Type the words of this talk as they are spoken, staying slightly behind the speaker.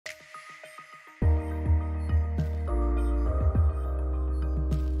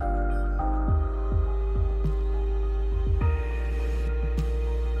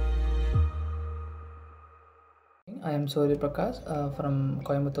I am Surya Prakash from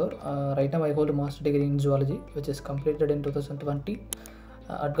Coimbatore. Right now I hold a master degree in Zoology, which is completed in 2020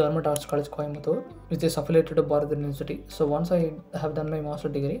 at Government Arts College Coimbatore, which is affiliated to Bharat University. So once I have done my master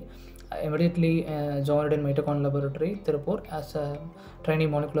degree, I immediately joined in Mitocondria Laboratory, Tirupur, as a trainee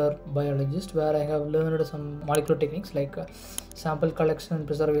molecular biologist, where I have learned some molecular techniques like sample collection and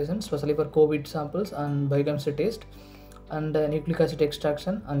preservation, especially for COVID samples and biochemistry test, and nucleic acid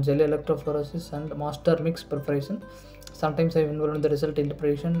extraction and gel electrophoresis and master mix preparation. Sometimes I involved in the result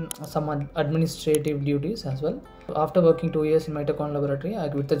interpretation, some administrative duties as well. After working 2 years in Mitocondria Laboratory, I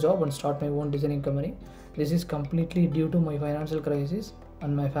quit the job and start my own designing company. This is completely due to my financial crisis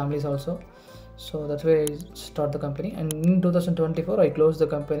and my family's also. So that's why I start the company. And in 2024, I closed the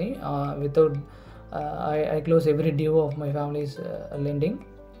company without. I closed every due of my family's lending.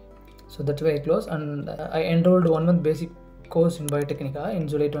 So that's why I closed, and I enrolled 1 month basic course in Biotecnika in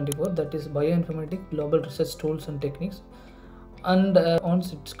July 24. That is Bioinformatics Global Research Tools and Techniques. And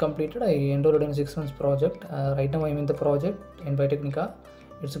once it's completed, I enrolled in 6 months project. Right now I'm in the project in Biotecnika.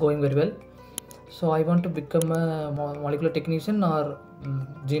 It's going very well. So I want to become a molecular technician or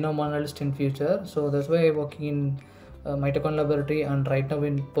genome analyst in future. So that's why I'm working in Mitocondria Laboratory, and right now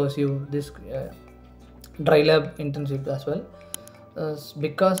we pursue this dry lab internship as well.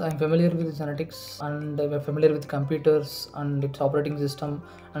 Because I'm familiar with genetics and I'm familiar with computers and its operating system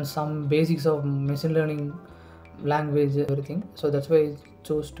and some basics of machine learning, language, everything. So that's why I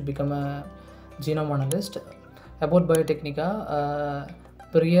chose to become a genome analyst. About Biotecnika,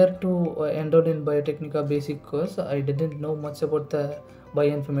 prior to enroll in Biotecnika basic course, I didn't know much about the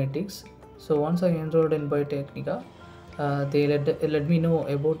bioinformatics. So once I enrolled in Biotecnika, they let me know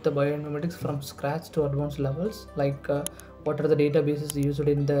about the bioinformatics from scratch to advanced levels, like what are the databases used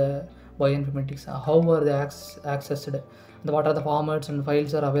in the bioinformatics, how are they accessed, what are the formats and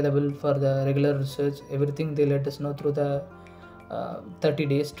files are available for the regular research. Everything they let us know through the 30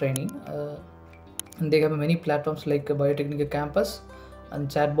 days training. And they have many platforms like Biotecnika Campus and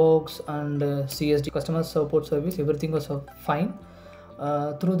Chatbox and CSD, customer support service. Everything was fine.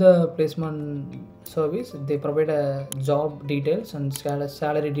 Through the placement service, they provide job details and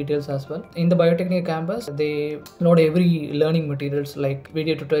salary details as well. In the Biotecnika campus, they load every learning materials like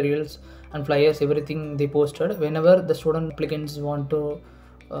video tutorials and flyers, everything they posted. Whenever the student applicants want to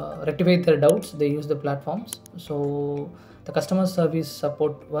rectify their doubts, they use the platforms. So the customer service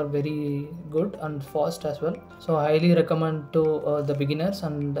support were very good and fast as well. So I highly recommend to the beginners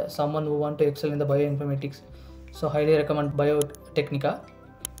and someone who want to excel in the bioinformatics. So highly recommend Biotecnika.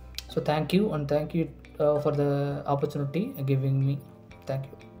 So thank you, and thank you for the opportunity giving me. Thank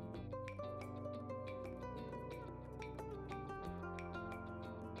you.